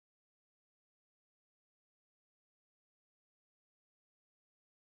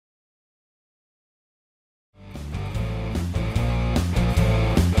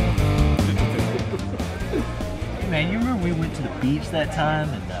man, you remember we went to the beach that time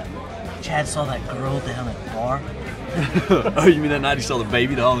and Chad saw that girl down at the bar? Oh, you mean that night he saw the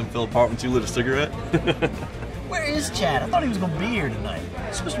baby doll and fell apart when she lit a cigarette? Where is Chad? I thought he was going to be here tonight.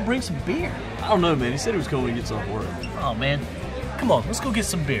 He's supposed to bring some beer. I don't know, man. He said he was coming to get some work. Oh, man. Come on, let's go get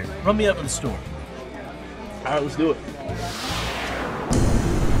some beer. Run me up to the store. All right, let's do it.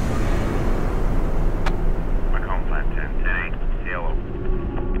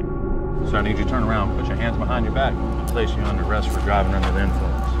 So I need you to turn around, put your hands behind your back, place you under arrest for driving under the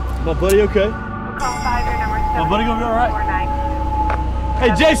influence. My buddy okay? My buddy gonna be all right?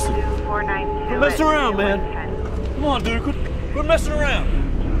 Hey, Jason! Quit messing around, man. Come on, dude. Quit messing around.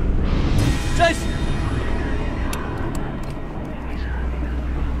 Jason!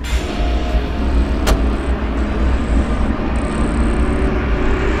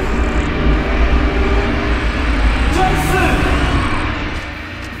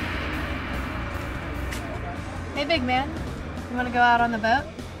 Hey, big man. You want to go out on the boat?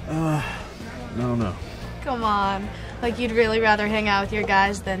 No. Come on. Like you'd really rather hang out with your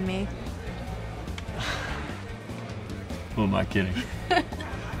guys than me. Who am I kidding?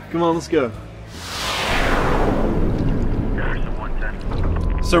 Come on, let's go.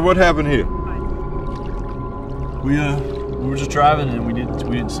 Sir, what happened here? We were just driving and we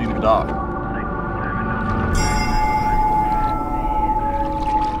didn't see the dock.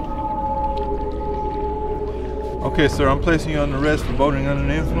 Okay, sir, I'm placing you under arrest for boating under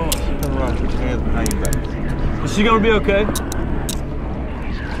the influence. Turn around, put your hands behind your back. Is she gonna be okay?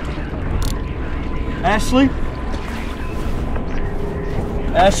 Ashley?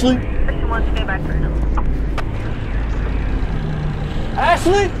 Ashley?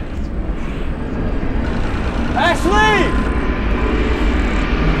 Ashley? Ashley!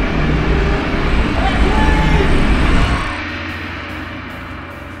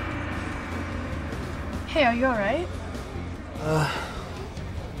 Hey, are you alright? I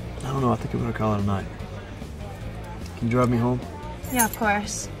don't know. I think I'm gonna call it a night. Can you drive me home? Yeah, of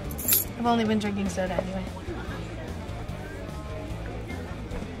course. I've only been drinking soda anyway.